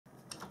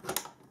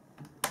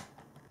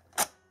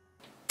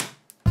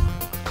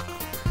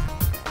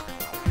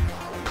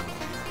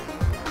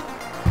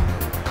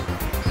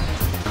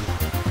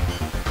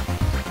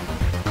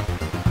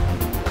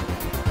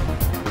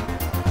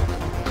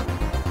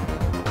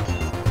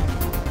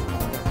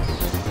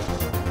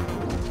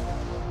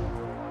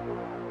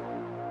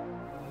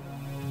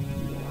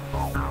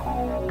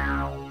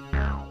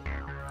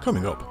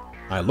Coming up,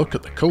 I look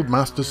at the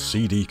Codemasters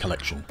CD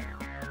collection.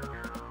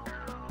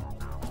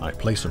 I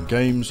play some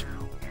games.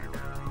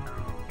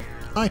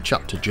 I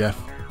chat to Geoff.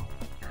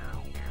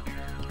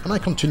 And I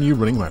continue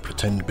running my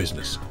pretend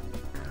business.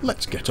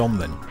 Let's get on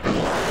then.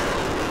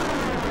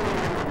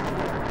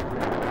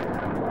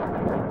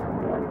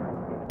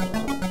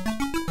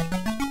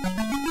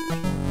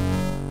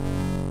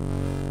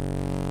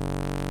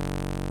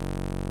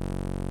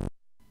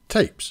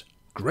 Tapes.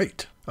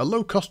 Great. A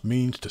low-cost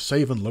means to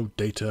save and load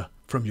data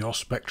from your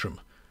Spectrum.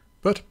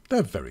 But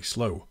they're very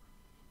slow.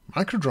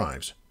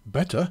 Microdrives.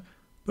 Better,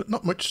 but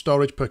not much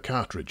storage per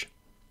cartridge.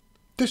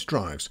 Disk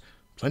drives.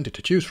 Plenty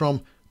to choose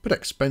from, but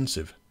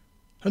expensive.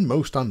 And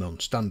most are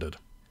non-standard.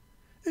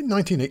 In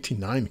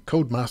 1989,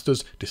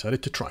 Codemasters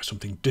decided to try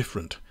something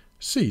different.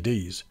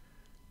 CDs.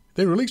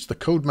 They released the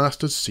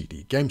Codemasters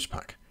CD Games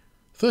Pack.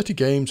 30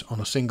 games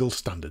on a single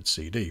standard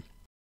CD.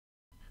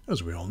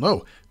 As we all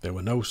know, there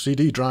were no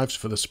CD drives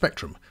for the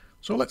Spectrum,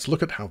 so let's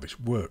look at how this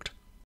worked.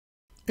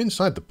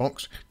 Inside the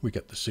box we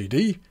get the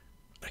CD,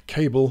 a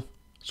cable,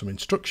 some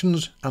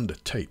instructions and a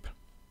tape.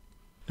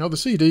 Now the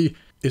CD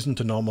isn't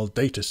a normal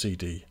data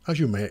CD, as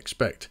you may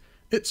expect.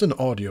 It's an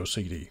audio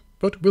CD,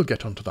 but we'll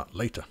get onto that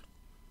later.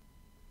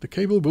 The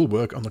cable will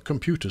work on the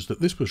computers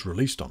that this was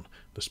released on,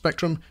 the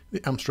Spectrum,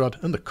 the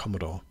Amstrad and the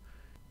Commodore.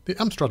 The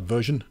Amstrad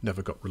version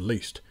never got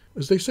released,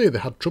 as they say they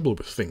had trouble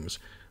with things,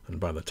 and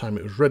by the time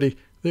it was ready,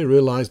 they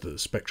realised that the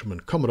Spectrum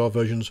and Commodore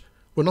versions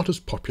were not as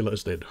popular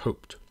as they'd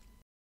hoped.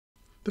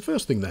 The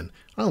first thing then,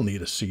 I'll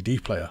need a CD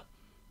player.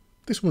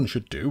 This one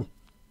should do.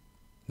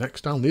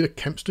 Next I'll need a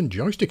Kempston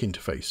joystick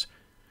interface.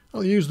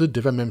 I'll use the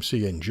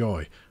DivMMC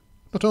Enjoy,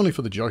 not only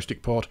for the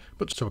joystick port,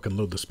 but so I can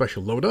load the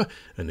special loader,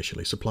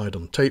 initially supplied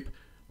on tape,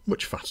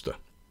 much faster.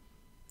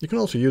 You can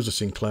also use a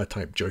Sinclair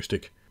type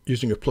joystick,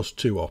 using a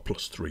 +2 or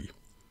 +3.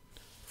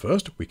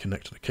 First we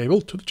connect the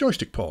cable to the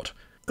joystick port,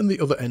 and the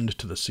other end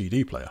to the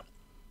CD player.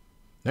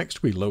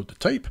 Next we load the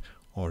tape,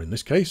 or in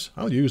this case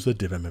I'll use the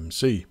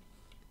DivMMC.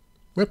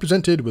 We're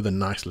presented with a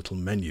nice little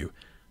menu,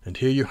 and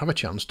here you have a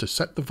chance to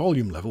set the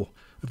volume level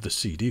of the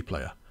CD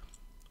player.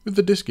 With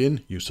the disc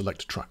in, you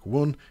select track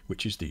 1,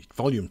 which is the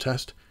volume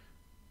test,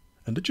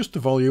 and adjust the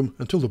volume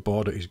until the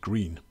border is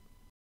green.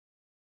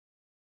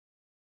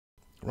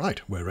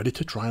 Right, we're ready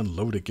to try and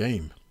load a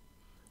game.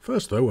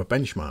 First though, a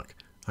benchmark.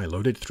 I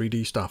loaded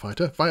 3D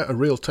Starfighter via a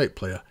real tape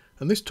player,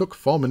 and this took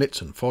 4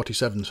 minutes and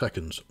 47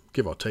 seconds,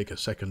 give or take a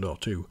second or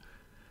two.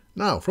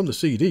 Now, from the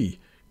CD,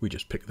 we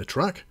just pick the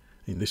track,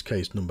 in this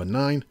case number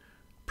 9,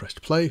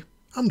 pressed play,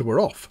 and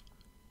we're off.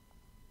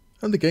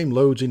 And the game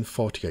loads in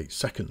 48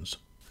 seconds.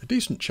 A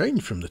decent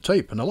change from the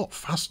tape and a lot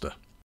faster.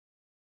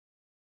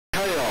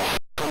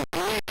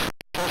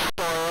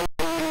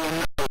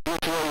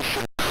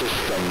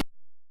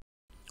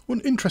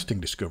 One interesting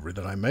discovery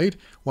that I made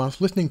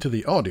whilst listening to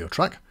the audio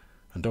track,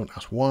 and don't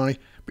ask why,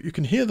 but you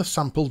can hear the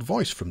sampled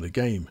voice from the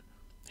game.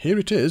 Here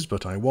it is,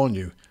 but I warn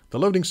you, the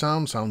loading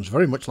sound sounds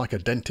very much like a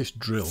dentist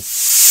drill.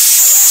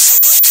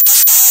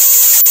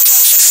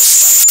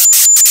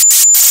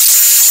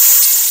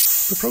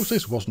 The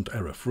process wasn't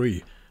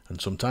error-free, and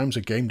sometimes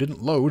a game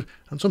didn't load,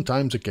 and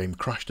sometimes a game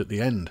crashed at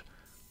the end.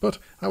 But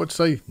I would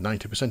say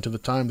 90% of the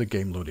time the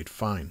game loaded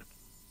fine.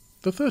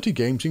 The 30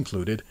 games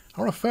included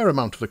are a fair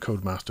amount of the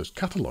Codemasters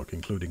catalogue,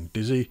 including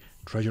Dizzy,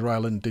 Treasure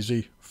Island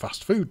Dizzy,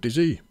 Fast Food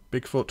Dizzy,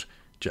 Bigfoot,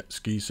 Jet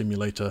Ski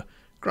Simulator,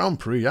 Grand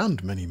Prix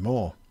and many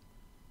more.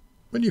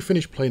 When you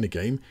finish playing a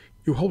game,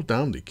 you hold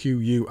down the Q,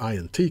 U, I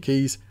and T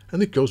keys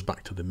and it goes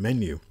back to the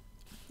menu.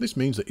 This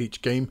means that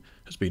each game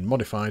has been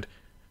modified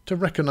to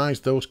recognise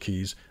those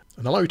keys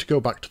and allow you to go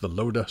back to the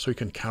loader so you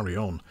can carry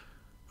on.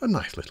 A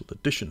nice little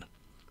addition.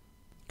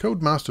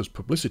 Codemasters'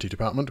 publicity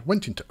department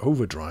went into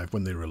overdrive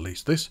when they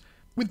released this,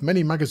 with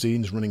many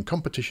magazines running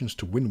competitions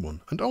to win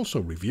one and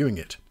also reviewing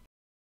it.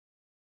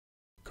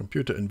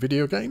 Computer and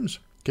Video Games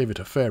gave it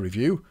a fair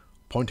review,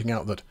 pointing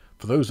out that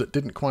for those that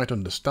didn't quite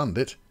understand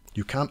it,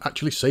 you can't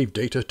actually save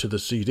data to the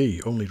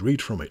CD, only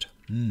read from it.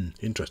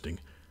 Interesting.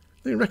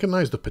 They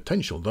recognised the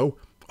potential though,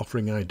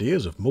 offering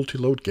ideas of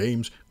multi-load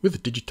games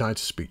with digitised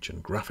speech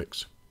and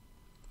graphics.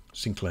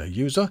 Sinclair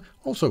User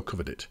also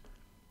covered it.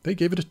 They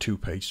gave it a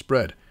 2-page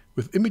spread,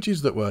 with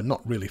images that were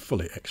not really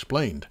fully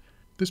explained.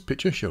 This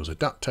picture shows a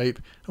DAT tape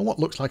and what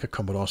looks like a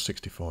Commodore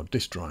 64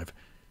 disk drive.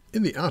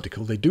 In the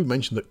article they do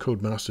mention that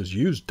Codemasters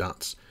used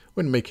DATs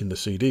when making the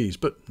CDs,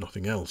 but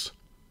nothing else.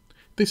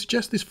 They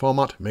suggest this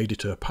format may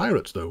deter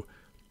pirates though.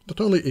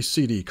 Not only is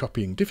CD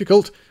copying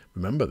difficult,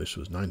 remember this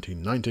was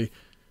 1990,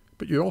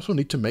 but you also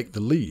need to make the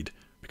lead,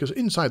 because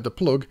inside the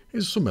plug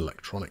is some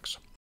electronics.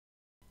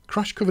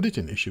 Crash covered it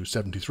in issue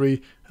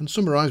 73 and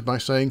summarised by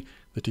saying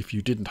that if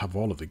you didn't have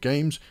all of the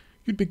games,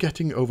 you'd be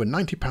getting over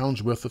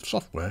 £90 worth of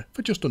software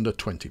for just under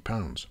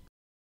 £20.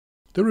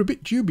 They were a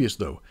bit dubious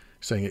though,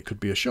 saying it could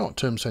be a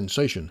short-term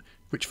sensation,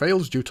 which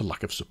fails due to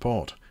lack of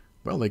support.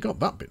 Well, they got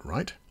that bit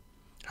right.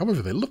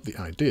 However, they loved the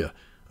idea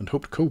and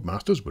hoped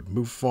Codemasters would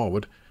move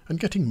forward and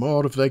getting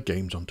more of their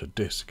games onto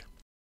disc.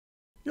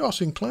 Your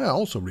Sinclair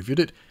also reviewed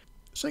it,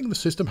 saying the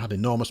system had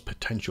enormous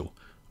potential,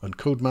 and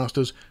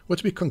Codemasters were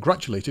to be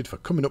congratulated for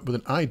coming up with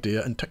an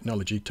idea and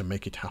technology to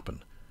make it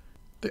happen.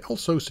 They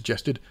also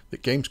suggested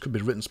that games could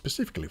be written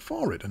specifically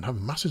for it and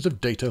have masses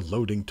of data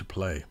loading to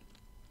play.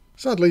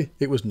 Sadly,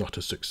 it was not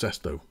a success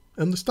though,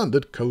 and the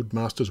standard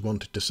Codemasters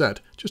wanted to set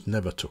just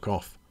never took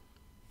off.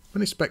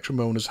 Many Spectrum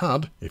owners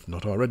had, if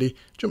not already,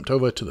 jumped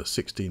over to the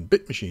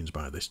 16-bit machines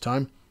by this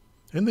time,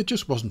 and there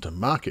just wasn't a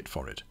market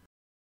for it.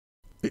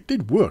 It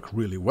did work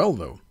really well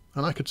though,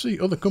 and I could see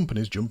other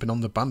companies jumping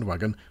on the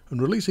bandwagon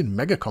and releasing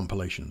mega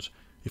compilations,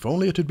 if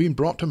only it had been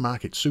brought to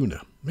market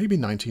sooner, maybe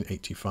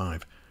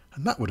 1985,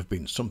 and that would have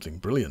been something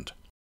brilliant.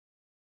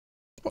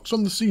 What's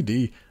on the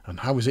CD and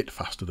how is it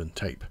faster than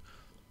tape?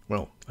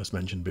 Well, as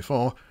mentioned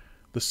before,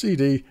 the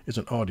CD is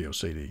an audio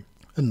CD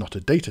and not a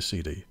data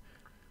CD.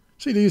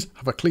 CDs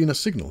have a cleaner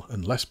signal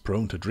and less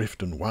prone to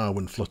drift and wow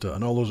and flutter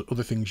and all those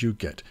other things you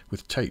get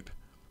with tape.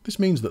 This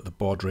means that the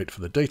baud rate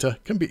for the data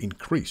can be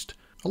increased,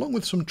 along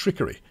with some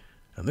trickery,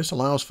 and this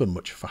allows for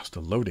much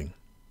faster loading.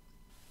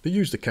 They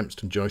use the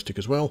Kempston joystick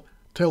as well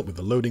to help with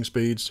the loading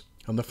speeds,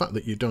 and the fact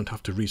that you don't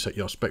have to reset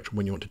your Spectrum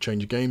when you want to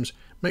change games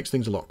makes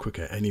things a lot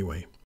quicker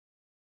anyway.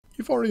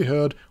 You've already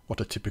heard what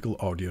a typical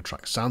audio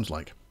track sounds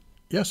like.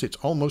 Yes, it's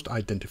almost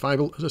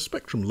identifiable as a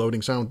Spectrum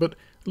loading sound, but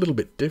a little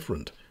bit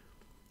different.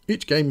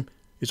 Each game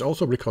is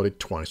also recorded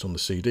twice on the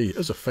CD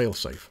as a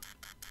failsafe.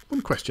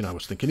 One question I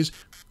was thinking is,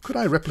 could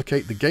I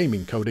replicate the game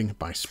encoding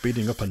by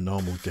speeding up a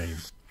normal game?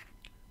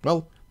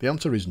 Well, the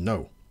answer is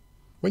no.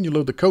 When you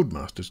load the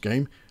Codemasters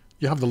game,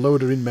 you have the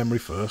loader in memory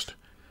first,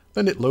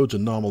 then it loads a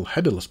normal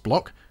headerless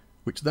block,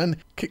 which then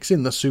kicks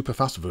in the super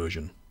fast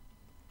version.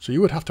 So you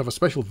would have to have a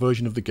special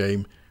version of the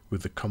game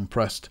with the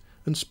compressed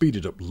and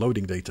speeded up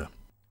loading data.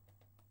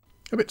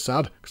 A bit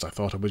sad, because I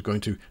thought I was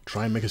going to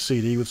try and make a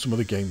CD with some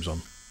other games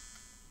on.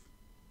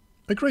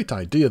 A great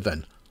idea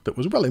then, that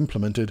was well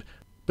implemented,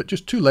 but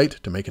just too late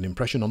to make an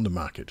impression on the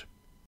market.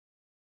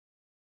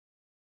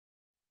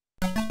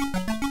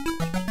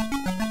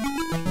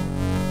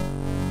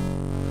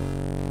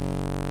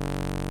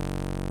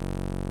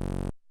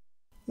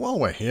 While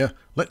we're here,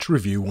 let's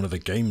review one of the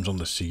games on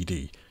the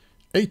CD,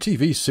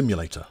 ATV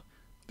Simulator.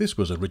 This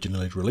was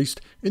originally released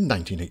in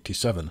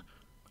 1987,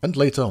 and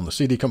later on the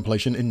CD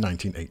compilation in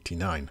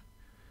 1989.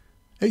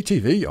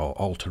 ATV, or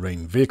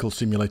All-Terrain Vehicle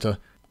Simulator,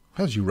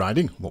 has you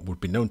riding what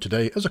would be known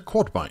today as a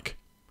quad bike.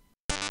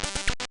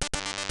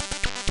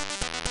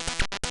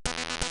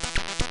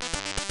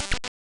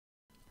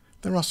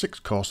 There are 6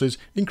 courses,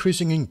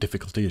 increasing in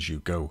difficulty as you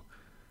go.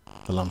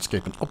 The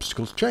landscape and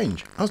obstacles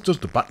change, as does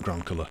the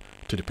background colour,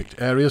 to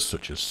depict areas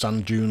such as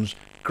sand dunes,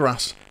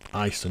 grass,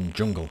 ice and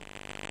jungle.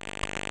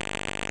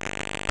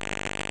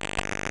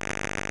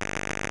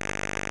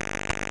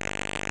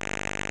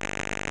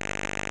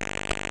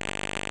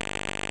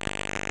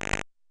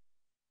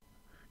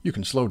 You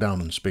can slow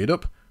down and speed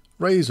up,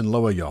 raise and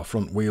lower your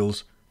front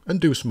wheels, and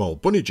do small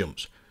bunny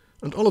jumps,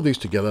 and all of these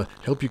together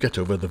help you get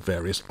over the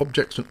various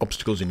objects and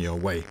obstacles in your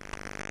way.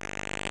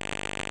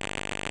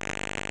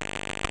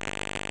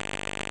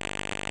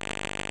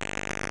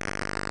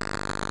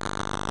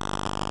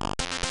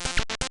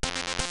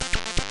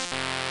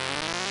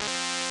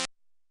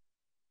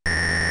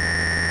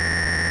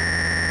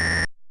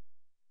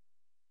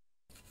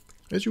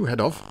 As you head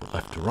off,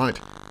 left to right,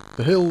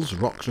 the hills,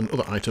 rocks and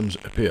other items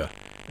appear,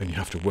 and you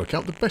have to work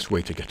out the best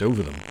way to get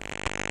over them.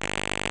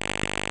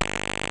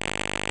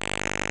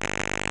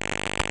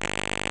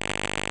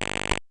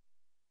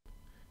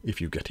 If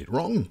you get it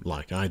wrong,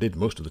 like I did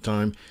most of the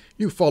time,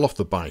 you fall off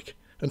the bike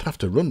and have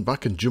to run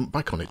back and jump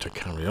back on it to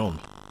carry on,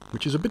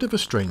 which is a bit of a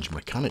strange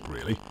mechanic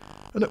really,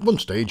 and at one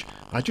stage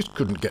I just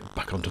couldn't get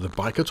back onto the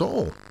bike at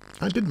all.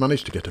 I did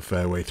manage to get a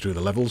fair way through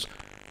the levels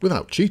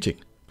without cheating,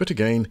 but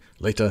again,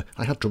 later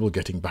I had trouble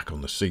getting back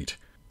on the seat.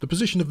 The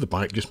position of the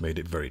bike just made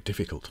it very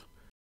difficult.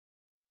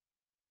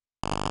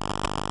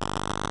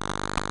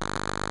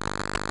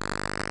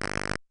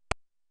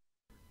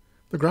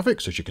 The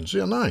graphics, as you can see,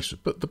 are nice,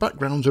 but the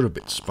backgrounds are a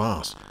bit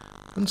sparse,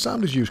 and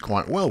sound is used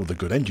quite well with a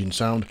good engine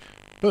sound,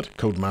 but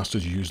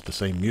Codemasters used the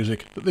same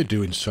music that they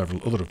do in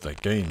several other of their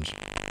games.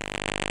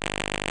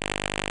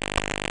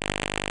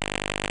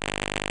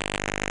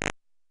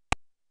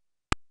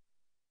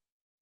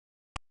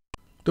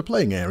 The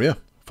playing area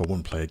for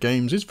one-player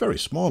games is very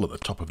small at the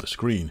top of the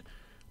screen,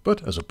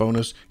 but as a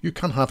bonus you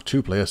can have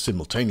 2-player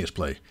simultaneous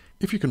play,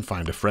 if you can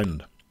find a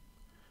friend.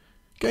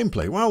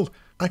 Gameplay, well,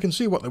 I can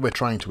see what they were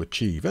trying to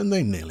achieve and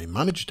they nearly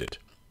managed it.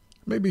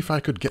 Maybe if I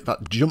could get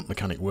that jump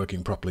mechanic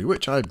working properly,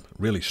 which I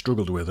really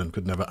struggled with and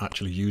could never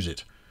actually use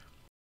it.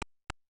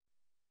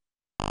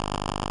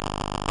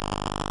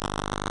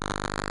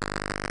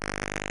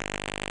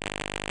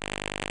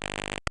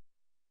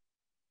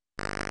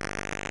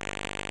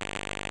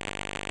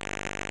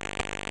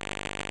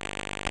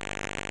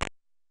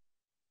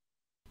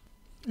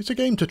 It's a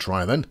game to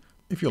try then,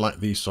 if you like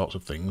these sorts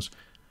of things.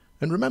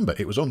 And remember,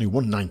 it was only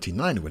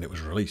 $1.99 when it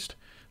was released,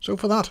 so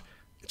for that,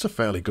 it's a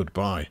fairly good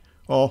buy,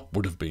 or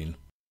would have been.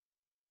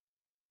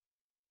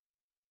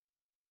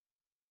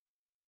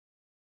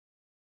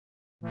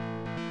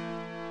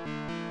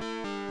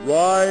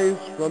 Rise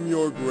from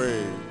your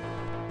grave.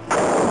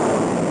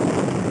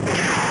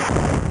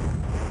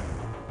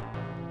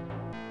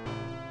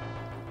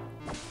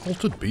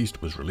 Altered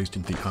Beast was released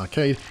into the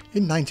arcade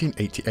in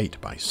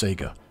 1988 by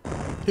Sega.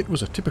 It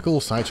was a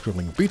typical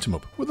side-scrolling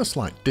beat-em-up with a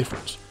slight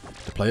difference.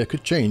 The player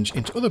could change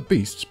into other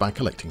beasts by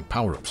collecting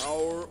power-ups.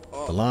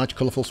 The large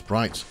colourful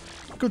sprites,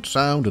 good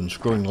sound and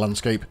scrolling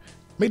landscape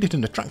made it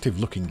an attractive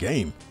looking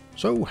game,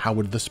 so how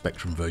would the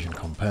Spectrum version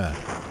compare?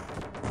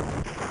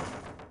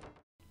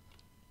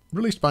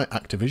 Released by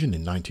Activision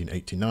in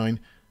 1989,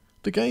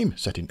 the game,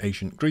 set in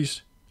ancient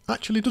Greece,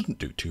 actually doesn't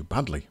do too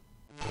badly.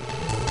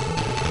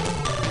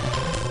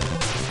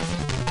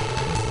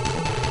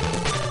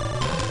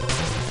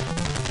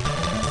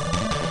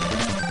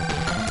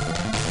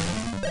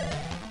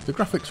 The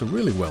graphics are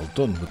really well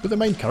done, with the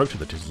main character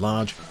that is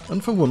large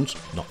and for once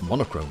not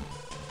monochrome.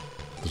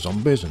 The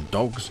zombies and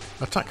dogs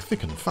attack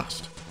thick and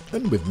fast,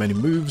 and with many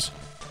moves,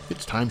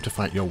 it's time to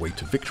fight your way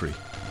to victory.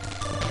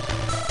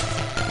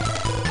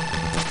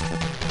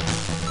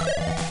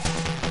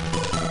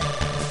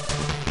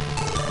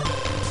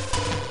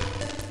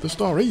 The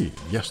story,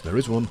 yes there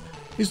is one,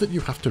 is that you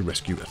have to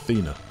rescue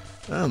Athena,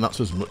 and that's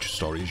as much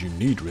story as you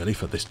need really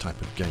for this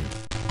type of game.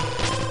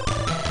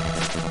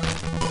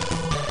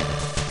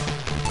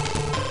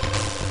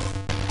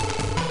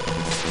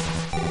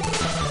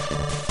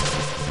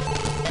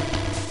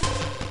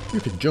 You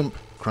can jump,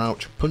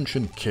 crouch, punch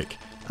and kick,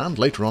 and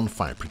later on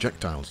fire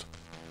projectiles.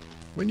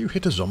 When you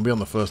hit a zombie on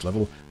the first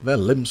level, their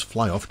limbs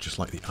fly off just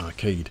like the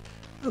arcade,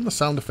 and the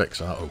sound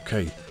effects are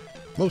okay,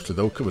 mostly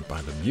though covered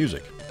by the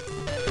music.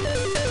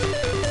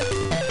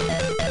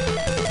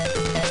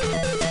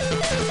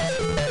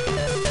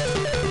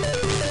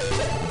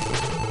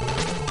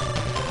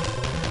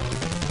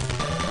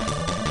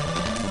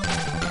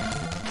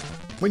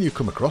 When you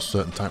come across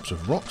certain types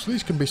of rocks,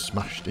 these can be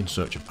smashed in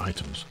search of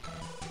items.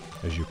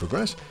 As you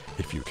progress,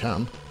 if you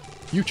can,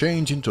 you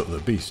change into other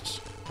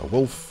beasts, a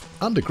wolf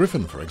and a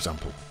griffin for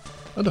example,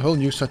 and a whole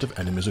new set of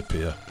enemies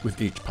appear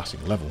with each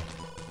passing level.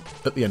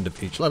 At the end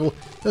of each level,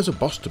 there's a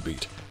boss to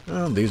beat,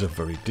 and these are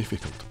very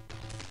difficult.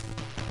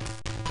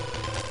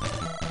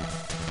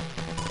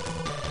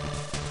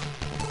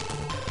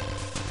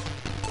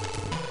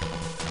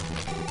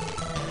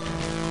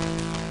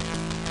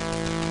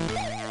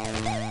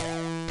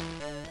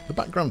 The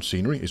background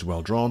scenery is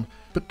well drawn,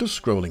 but does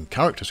scroll in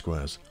character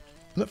squares,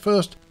 and at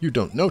first you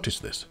don't notice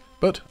this,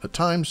 but at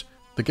times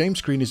the game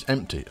screen is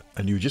empty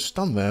and you just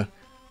stand there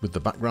with the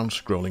background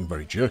scrolling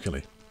very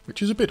jerkily,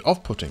 which is a bit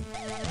off-putting.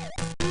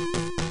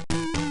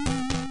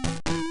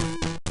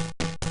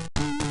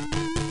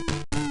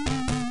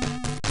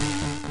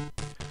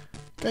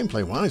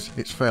 Gameplay-wise,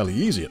 it's fairly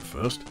easy at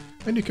first,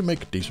 and you can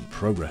make decent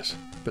progress,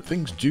 but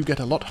things do get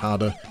a lot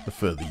harder the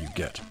further you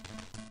get.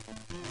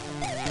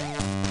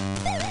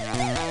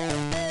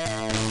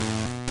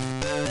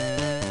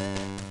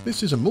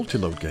 This is a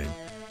multi-load game,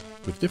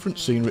 with different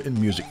scenery and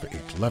music for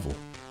each level.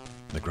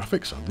 The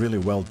graphics are really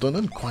well done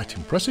and quite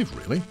impressive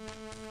really.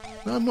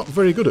 I'm not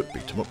very good at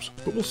beat-em-ups,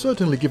 but will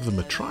certainly give them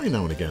a try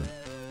now and again.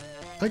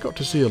 I got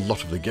to see a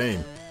lot of the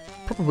game,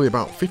 probably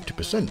about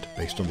 50%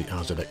 based on the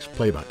RZX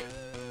playback.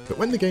 But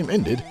when the game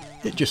ended,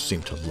 it just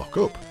seemed to lock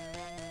up.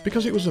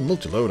 Because it was a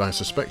multi-load, I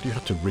suspect you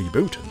had to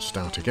reboot and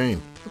start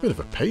again. A bit of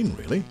a pain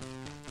really.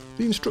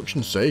 The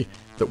instructions say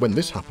that when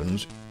this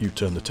happens, you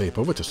turn the tape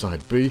over to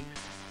side B,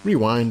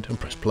 rewind and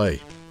press play.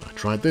 I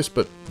tried this,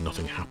 but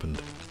nothing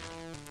happened.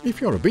 If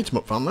you're a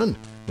beat-em-up fan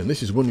then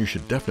this is one you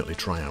should definitely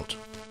try out.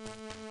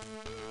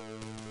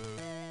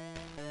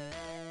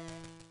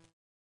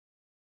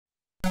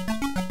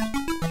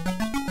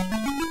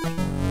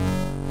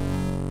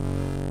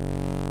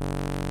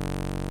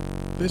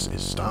 This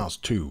is Stars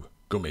 2,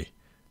 Gumi,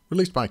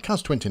 released by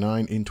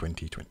Kaz29 in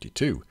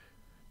 2022.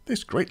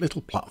 This great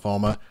little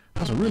platformer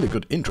has a really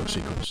good intro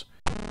sequence.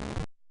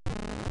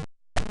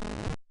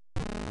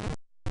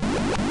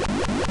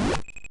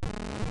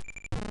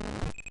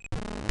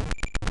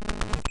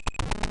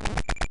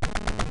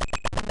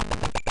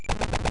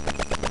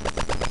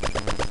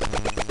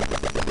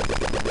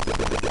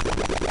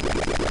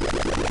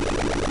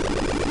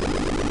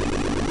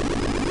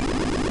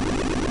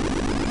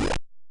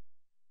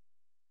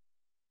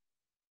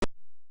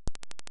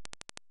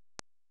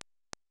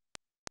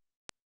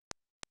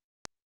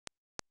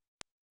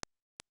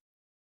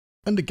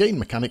 And a gain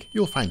mechanic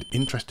you'll find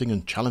interesting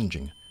and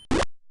challenging.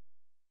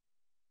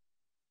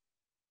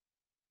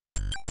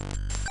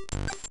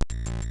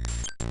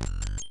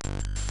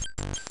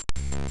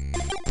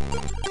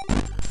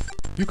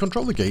 You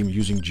control the game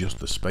using just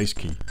the space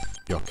key.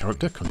 Your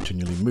character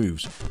continually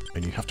moves,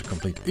 and you have to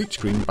complete each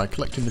screen by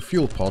collecting the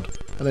fuel pod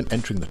and then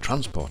entering the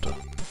transporter,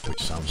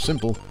 which sounds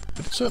simple,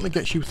 but it certainly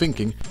gets you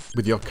thinking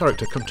with your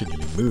character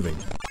continually moving.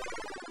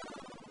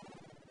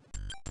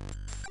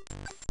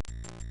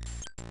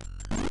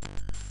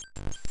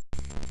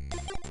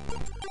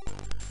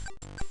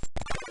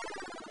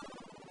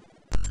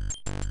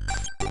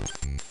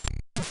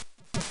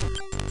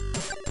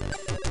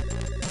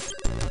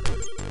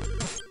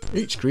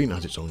 Each screen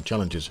has its own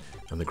challenges,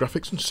 and the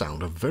graphics and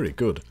sound are very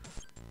good.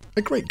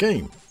 A great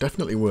game,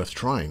 definitely worth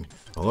trying,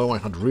 although I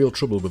had real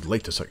trouble with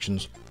later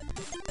sections.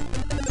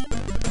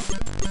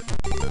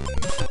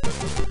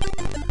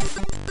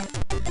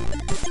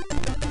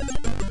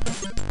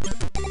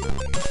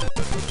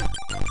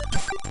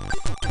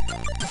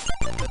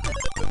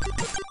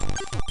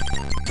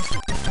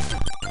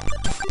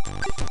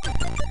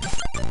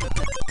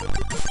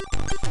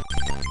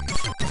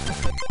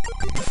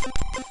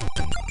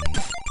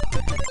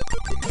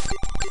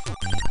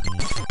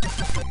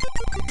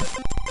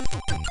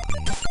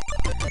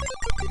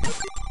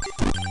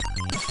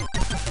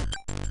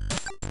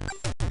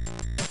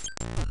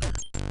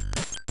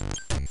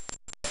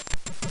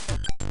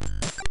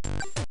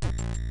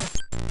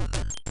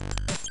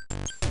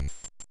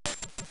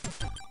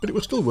 But it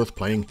was still worth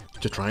playing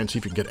to try and see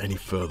if you can get any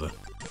further.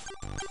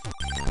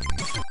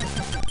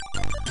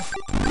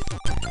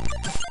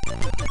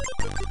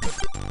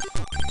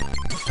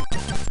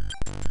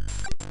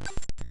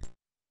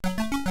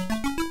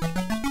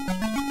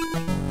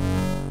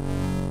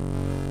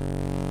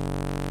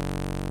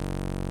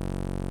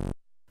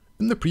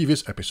 In the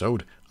previous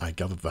episode, I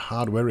gathered the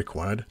hardware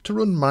required to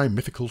run my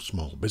mythical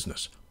small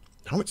business.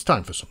 Now it's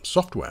time for some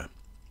software.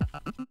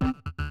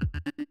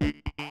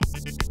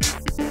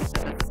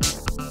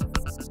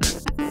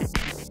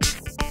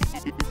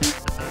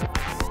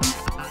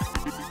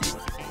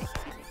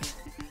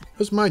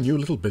 As my new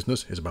little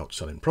business is about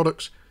selling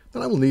products,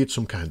 then I will need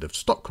some kind of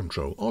stock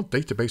control or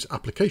database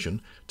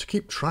application to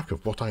keep track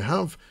of what I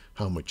have,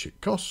 how much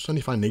it costs, and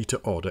if I need to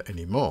order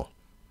any more.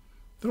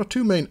 There are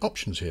two main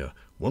options here.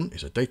 One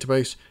is a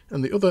database,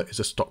 and the other is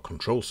a stock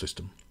control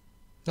system.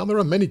 Now there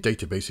are many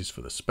databases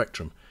for the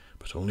spectrum,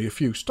 but only a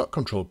few stock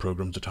control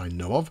programs that I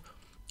know of,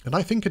 and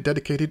I think a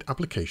dedicated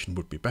application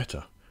would be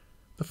better.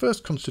 The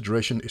first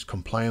consideration is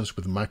compliance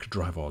with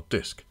microdrive or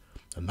disk,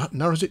 and that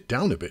narrows it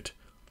down a bit.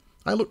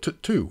 I looked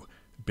at two,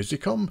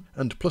 Busicom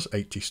and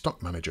Plus80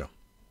 Stock Manager.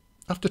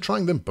 After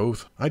trying them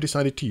both, I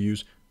decided to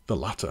use the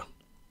latter.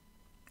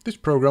 This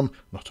program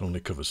not only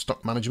covers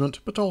stock management,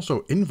 but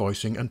also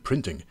invoicing and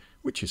printing,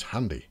 which is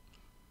handy.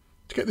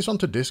 To get this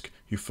onto disk,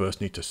 you first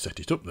need to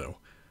set it up though.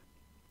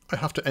 I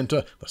have to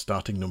enter the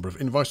starting number of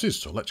invoices,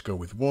 so let's go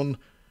with 1.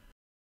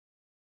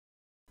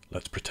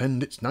 Let's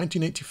pretend it's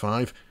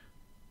 1985,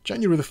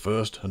 January the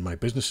 1st, and my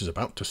business is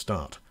about to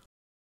start.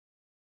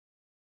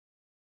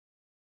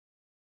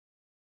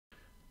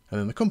 And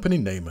then the company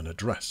name and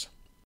address.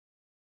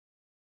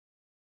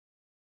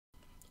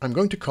 I'm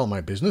going to call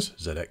my business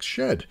ZX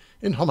Shed,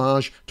 in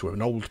homage to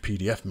an old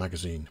PDF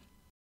magazine.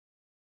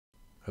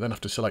 I then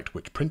have to select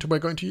which printer we're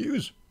going to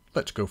use.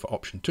 Let's go for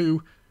option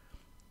 2.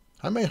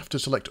 I may have to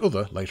select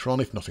other later on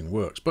if nothing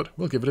works, but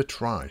we'll give it a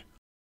try.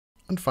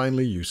 And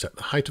finally, you set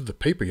the height of the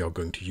paper you're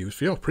going to use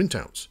for your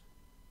printouts.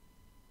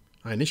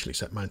 I initially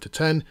set mine to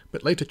 10,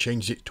 but later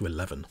changed it to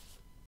 11.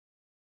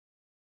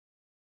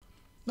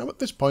 Now at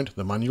this point,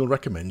 the manual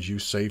recommends you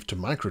save to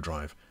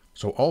microdrive,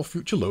 so all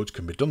future loads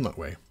can be done that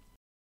way.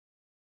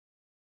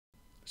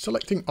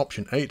 Selecting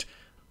option 8,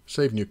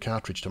 save new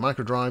cartridge to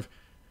microdrive,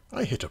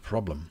 I hit a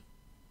problem.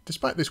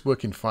 Despite this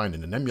working fine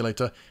in an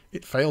emulator,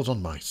 it fails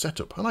on my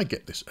setup and I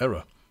get this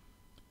error.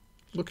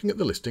 Looking at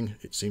the listing,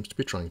 it seems to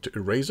be trying to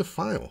erase a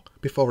file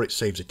before it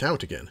saves it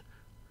out again.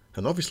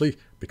 And obviously,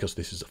 because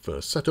this is a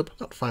first setup,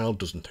 that file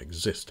doesn't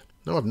exist.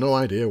 Now I've no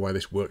idea why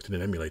this worked in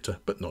an emulator,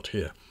 but not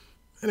here.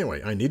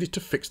 Anyway, I needed to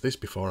fix this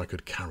before I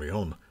could carry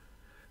on.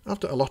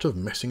 After a lot of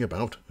messing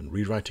about and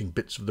rewriting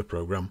bits of the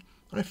program,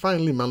 I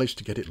finally managed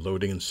to get it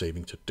loading and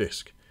saving to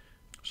disk.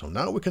 So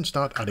now we can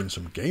start adding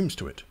some games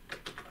to it.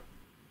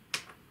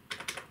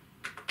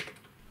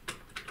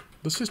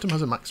 The system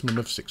has a maximum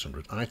of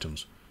 600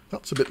 items.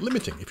 That's a bit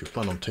limiting if you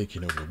plan on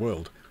taking over the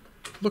world.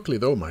 Luckily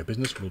though, my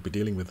business will be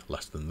dealing with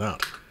less than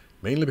that,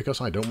 mainly because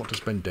I don't want to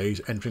spend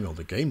days entering all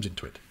the games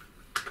into it.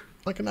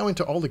 I can now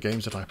enter all the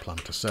games that I plan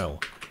to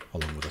sell,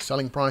 along with a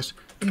selling price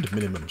and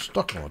minimum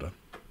stock order.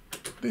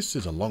 This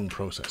is a long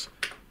process,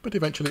 but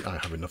eventually I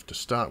have enough to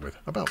start with,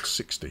 about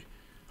 60,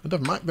 and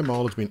I've marked them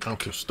all as being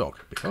out of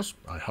stock because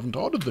I haven't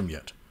ordered them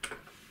yet.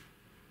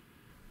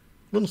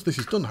 Once this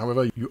is done,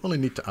 however, you only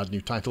need to add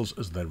new titles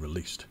as they're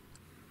released.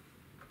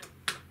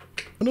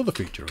 Another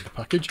feature of the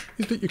package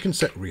is that you can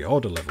set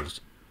reorder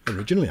levels.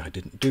 Originally I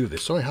didn't do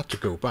this, so I had to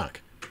go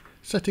back.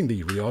 Setting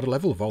the reorder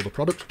level of all the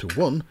products to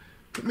 1,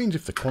 it means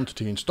if the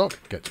quantity in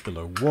stock gets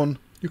below 1,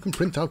 you can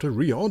print out a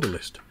reorder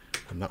list,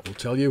 and that will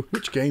tell you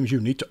which games you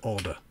need to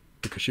order,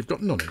 because you've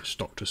got none in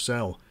stock to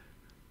sell.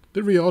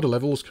 The reorder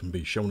levels can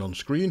be shown on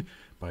screen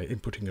by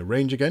inputting a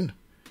range again,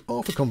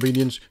 or for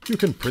convenience you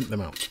can print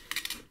them out.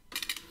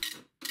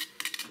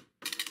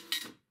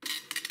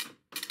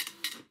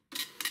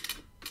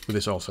 With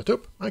this all set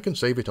up, I can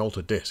save it all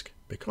to disk,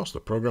 because the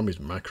program is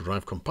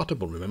microdrive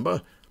compatible,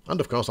 remember,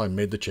 and of course I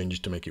made the changes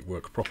to make it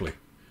work properly.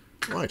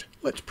 Right,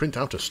 let's print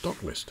out a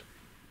stock list.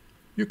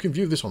 You can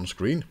view this on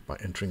screen by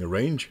entering a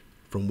range,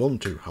 from 1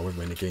 to however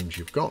many games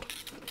you've got,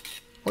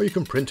 or you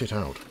can print it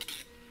out.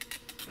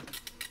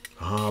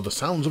 Ah, the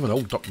sounds of an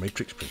old doc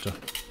matrix printer.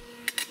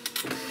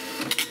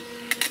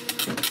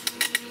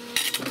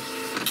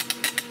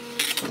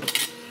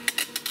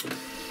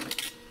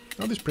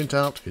 Now this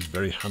printout is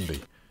very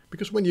handy,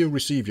 because when you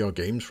receive your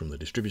games from the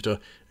distributor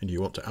and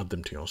you want to add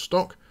them to your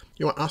stock,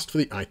 you are asked for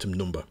the item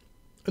number,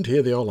 and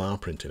here they all are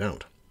printed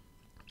out.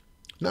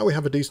 Now we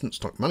have a decent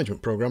stock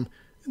management program.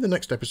 In the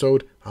next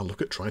episode, I'll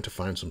look at trying to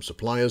find some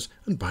suppliers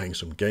and buying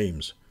some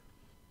games.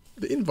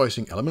 The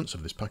invoicing elements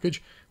of this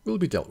package will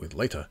be dealt with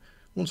later,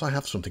 once I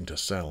have something to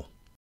sell.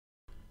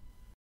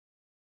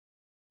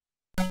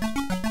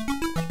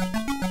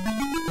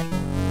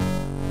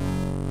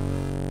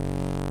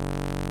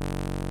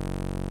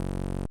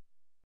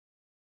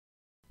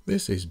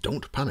 This is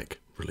Don't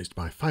Panic, released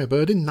by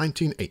Firebird in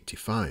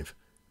 1985.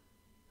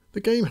 The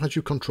game has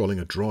you controlling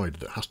a droid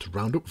that has to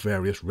round up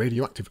various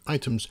radioactive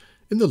items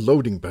in the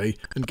loading bay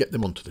and get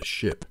them onto the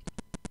ship.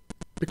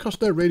 Because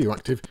they're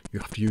radioactive, you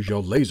have to use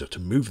your laser to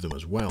move them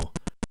as well.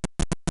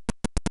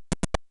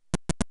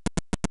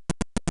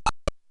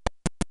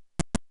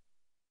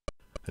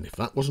 And if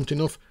that wasn't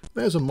enough,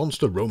 there's a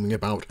monster roaming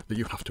about that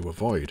you have to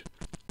avoid.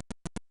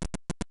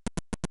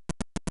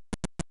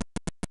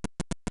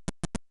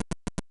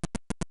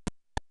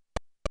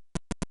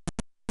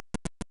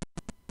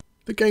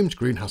 The game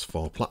screen has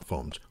 4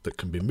 platforms that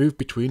can be moved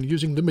between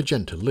using the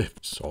magenta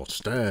lifts, or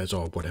stairs,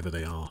 or whatever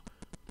they are.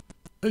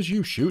 As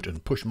you shoot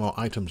and push more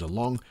items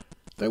along,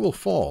 they will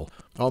fall,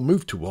 or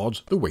move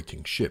towards the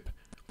waiting ship.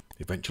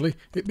 Eventually,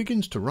 it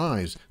begins to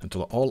rise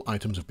until all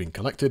items have been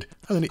collected,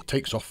 and then it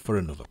takes off for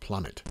another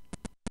planet.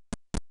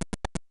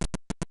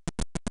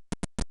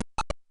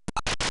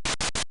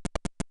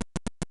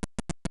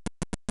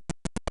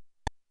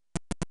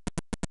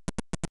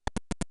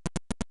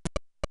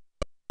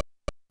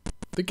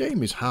 The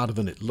game is harder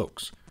than it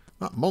looks.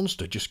 That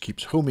monster just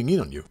keeps homing in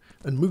on you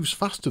and moves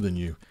faster than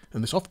you,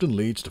 and this often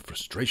leads to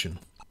frustration.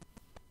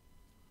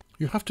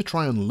 You have to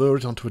try and lure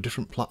it onto a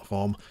different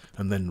platform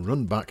and then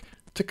run back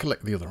to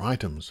collect the other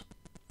items,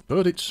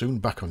 but it's soon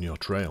back on your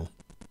trail.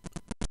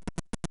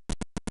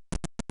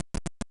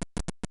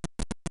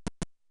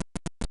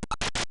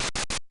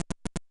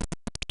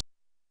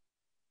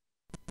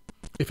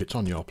 If it's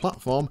on your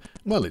platform,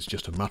 well, it's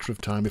just a matter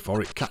of time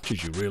before it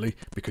catches you really,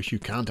 because you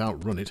can't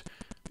outrun it.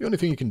 The only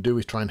thing you can do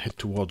is try and head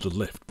towards a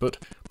lift, but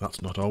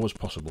that's not always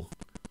possible.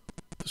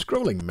 The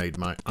scrolling made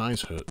my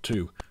eyes hurt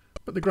too,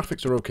 but the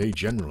graphics are okay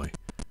generally.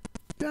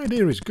 The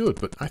idea is good,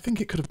 but I think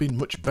it could have been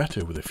much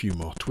better with a few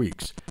more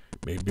tweaks.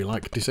 Maybe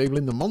like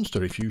disabling the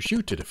monster if you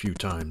shoot it a few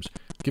times,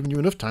 giving you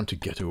enough time to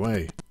get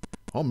away.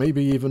 Or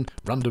maybe even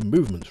random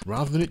movements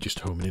rather than it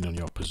just homing in on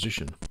your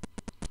position.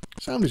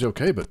 Sound is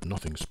okay, but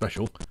nothing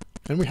special.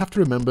 And we have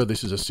to remember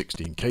this is a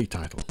 16K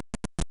title.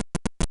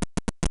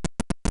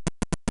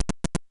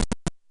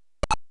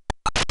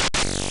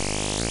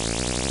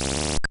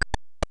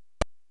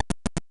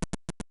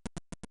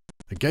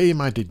 A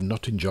game I did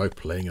not enjoy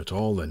playing at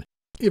all then,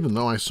 even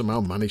though I somehow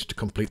managed to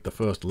complete the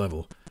first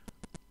level.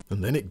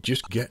 And then it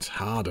just gets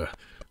harder.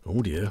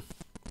 Oh dear.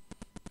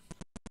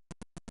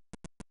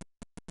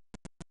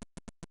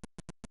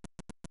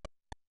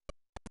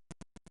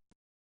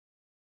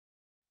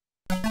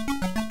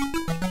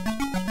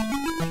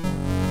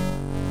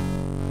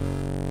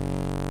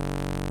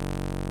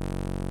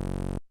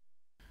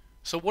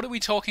 So what are we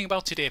talking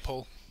about today,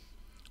 Paul?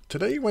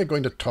 Today we're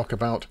going to talk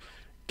about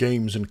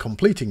games and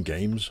completing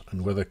games,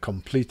 and whether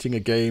completing a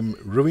game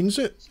ruins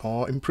it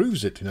or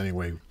improves it in any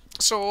way.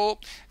 So,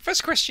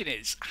 first question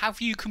is, have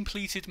you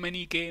completed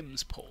many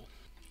games, Paul?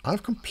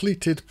 I've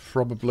completed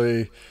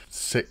probably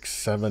 6,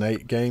 7,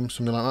 8 games,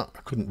 something like that.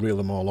 I couldn't reel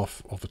them all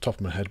off the top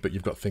of my head, but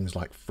you've got things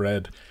like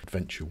Fred,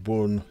 Adventure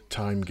 1,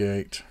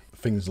 Timegate,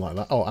 things like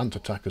that. Oh, Ant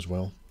Attack as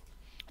well.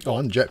 Oh,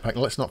 and Jetpack.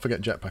 Let's not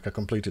forget Jetpack. I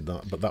completed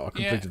that, but I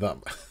completed that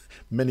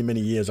many,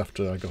 many years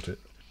after I got it.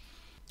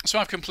 So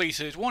I've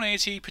completed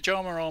 180,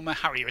 Pyjama Armor,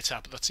 Harrier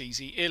Attack, but that's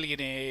easy,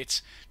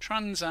 Alienate,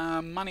 Trans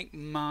Am, Manic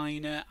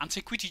Miner,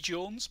 Antiquity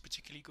Jones,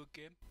 particularly good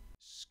game,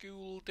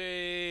 School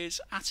Days,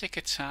 Attic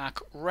Attack,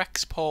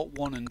 Rexport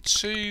 1 and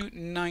 2,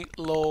 Night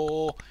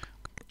Law.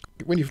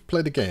 When you've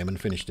played a game and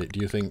finished it,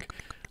 do you think,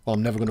 well,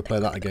 I'm never going to play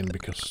that again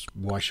because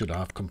why should I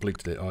have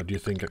completed it? Or do you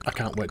think, I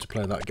can't wait to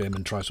play that game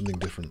and try something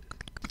different?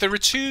 There are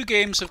 2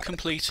 games I've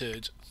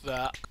completed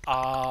that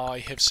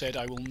I have said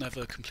I will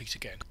never complete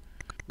again.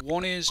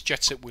 One is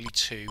Jet Set Willy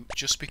 2,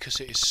 just because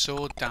it is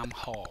so damn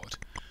hard.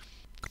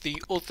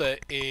 The other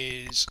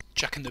is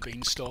Jack and the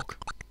Beanstalk,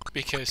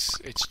 because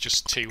it's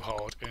just too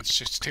hard, and it's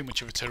just too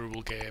much of a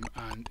terrible game,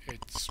 and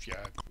it's,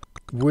 yeah.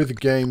 With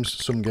games,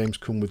 some games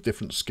come with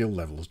different skill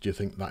levels. Do you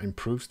think that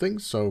improves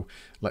things? So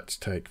let's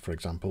take, for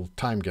example,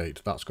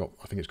 Timegate. That's got,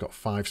 I think it's got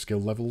 5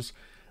 skill levels,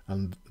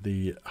 and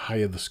the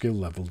higher the skill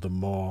level, the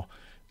more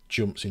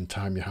jumps in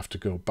time you have to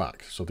go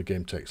back, so the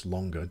game takes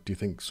longer. Do you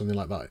think something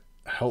like that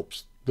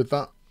helps with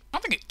that? I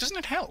think it doesn't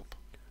it help?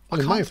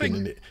 Well, in my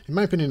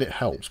opinion, it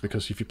helps,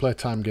 because if you play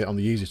Timegate on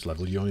the easiest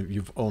level,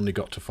 you've only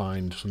got to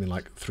find something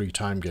like 3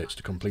 Timegates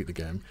to complete the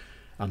game,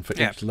 and for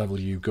each level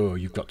you go,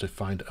 you've got to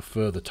find a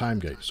further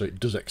Timegate, so it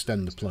does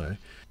extend the play.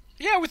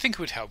 Yeah, I would think it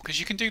would help, because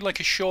you can do like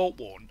a short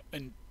one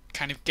and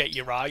kind of get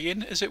your eye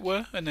in, as it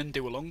were, and then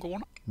do a longer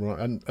one. Right,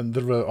 and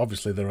there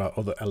are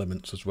other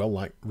elements as well,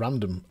 like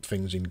random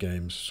things in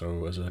games.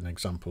 So, as an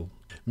example,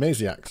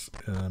 Maziacs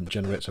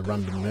generates a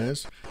random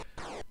maze,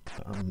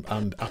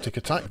 and Attic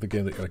Attack, the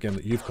game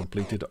that you've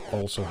completed,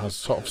 also has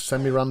sort of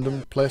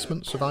semi-random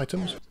placements of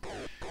items.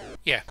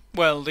 Yeah,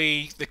 well,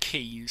 the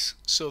keys.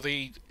 So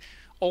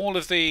all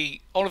of the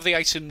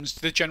items,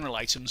 the general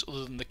items,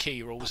 other than the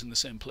key, are always in the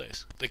same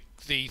place.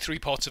 The 3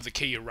 parts of the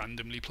key are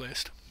randomly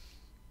placed.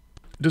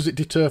 Does it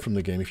deter from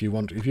the game if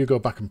you go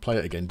back and play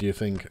it again? Do you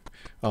think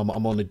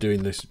I'm only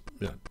doing this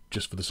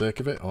just for the sake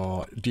of it,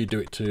 or do you do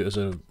it as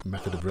a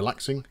method of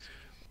relaxing?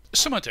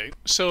 Some I do.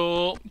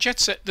 So Jet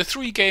Set, the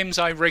 3 games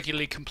I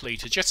regularly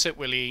complete are Jet Set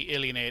Willy,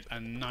 Alienate,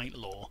 and Night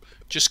Law,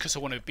 just because I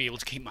want to be able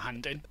to keep my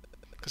hand in.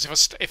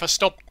 Because if I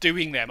stopped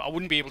doing them, I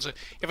wouldn't be able to.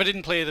 If I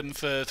didn't play them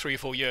for 3 or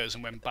 4 years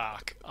and went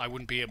back, I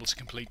wouldn't be able to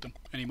complete them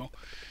anymore.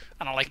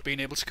 And I like being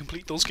able to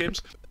complete those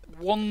games.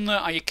 One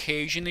that I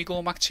occasionally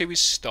go back to is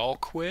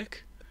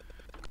Starquake.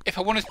 If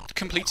I want to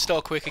complete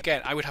Starquake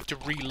again, I would have to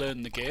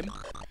relearn the game.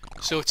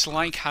 So it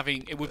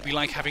would be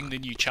like having the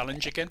new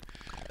challenge again.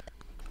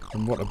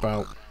 And what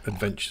about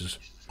adventures?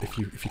 If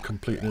you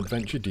complete an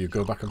adventure, do you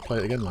go back and play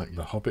it again, like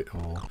The Hobbit,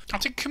 or? I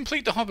did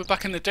complete The Hobbit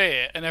back in the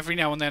day, and every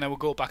now and then I would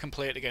go back and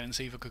play it again and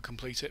see if I could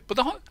complete it. But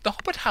The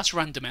Hobbit has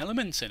random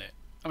elements in it.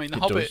 I mean, The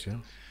Hobbit. Does, yeah.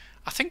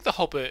 I think The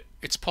Hobbit,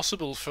 it's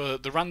possible for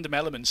the random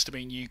elements to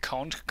mean you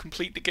can't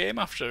complete the game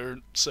after a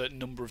certain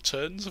number of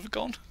turns have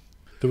gone.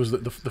 There was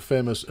the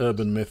famous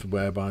urban myth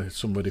whereby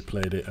somebody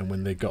played it, and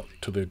when they got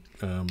to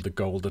the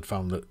gold, had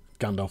found that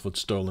Gandalf had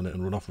stolen it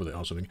and run off with it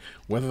or something.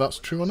 Whether that's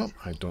true or not,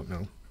 I don't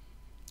know.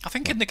 I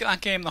think in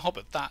that game, The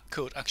Hobbit, that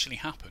could actually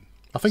happen.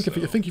 I think if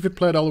you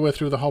played all the way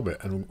through The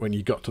Hobbit, and when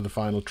you got to the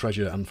final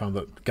treasure and found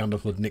that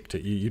Gandalf had nicked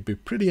it, you'd be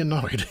pretty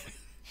annoyed.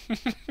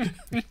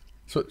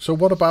 So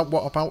what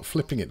about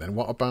flipping it then?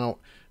 What about,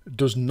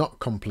 does not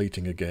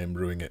completing a game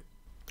ruin it?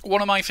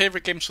 One of my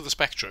favourite games for the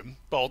Spectrum,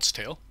 Bard's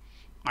Tale,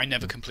 I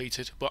never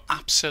completed, but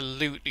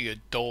absolutely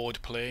adored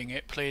playing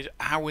it. Played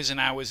hours and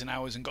hours and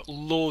hours and got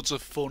loads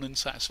of fun and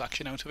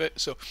satisfaction out of it.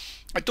 So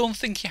I don't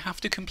think you have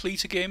to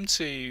complete a game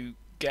to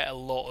get a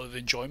lot of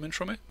enjoyment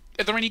from it.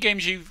 Are there any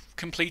games you've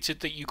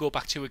completed that you go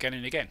back to again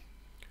and again?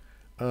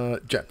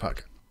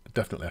 Jetpack,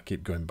 definitely I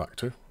keep going back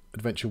to.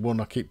 Adventure 1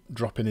 I keep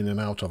dropping in and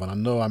out of, and I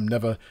know I'm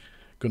never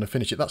going to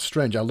finish it. That's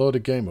strange. I load a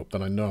game up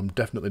that I know I'm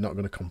definitely not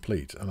going to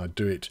complete, and I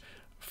do it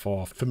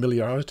for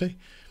familiarity.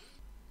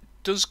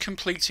 Does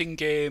completing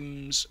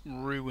games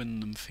ruin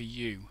them for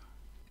you?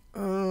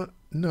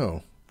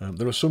 No.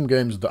 There are some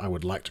games that I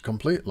would like to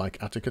complete, like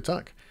Attic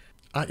Attack.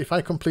 If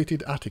I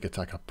completed Attic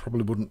Attack, I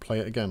probably wouldn't play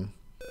it again.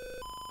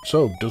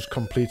 So, does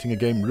completing a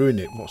game ruin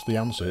it? What's the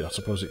answer? I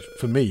suppose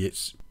for me,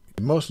 it's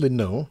mostly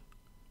no,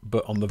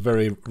 but on the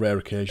very rare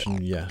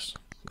occasion, yes.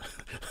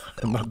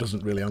 And that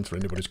doesn't really answer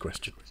anybody's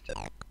question.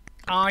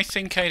 I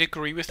think I'd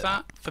agree with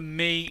that. For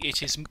me,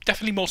 it is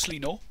definitely mostly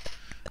no.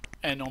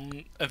 And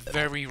on a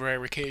very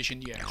rare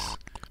occasion, yes.